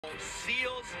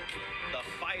Seals the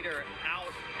fighter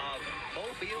out of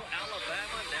Mobile,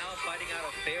 Alabama, now fighting out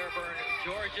of Fairburn,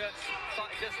 Georgia. Fought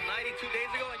just 92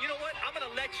 days ago. And you know what? I'm going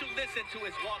to let you listen to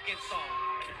his walk-in song.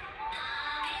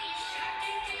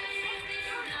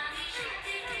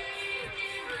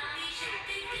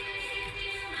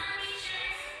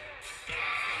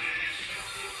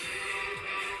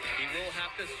 He will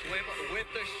have to swim with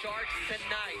the Sharks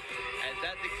tonight, as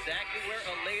that's exactly where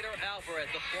Eleider Alvarez,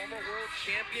 the former world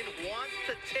champion, wants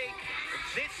to take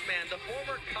this man, the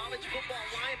former college football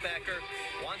linebacker,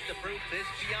 wants to prove this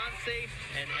fiance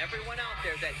and everyone out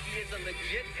there that he is a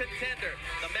legit contender.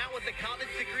 The man with the college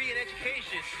degree in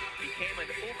education became an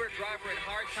Uber driver in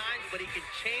hard times, but he can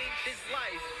change his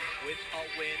life with a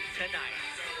win tonight.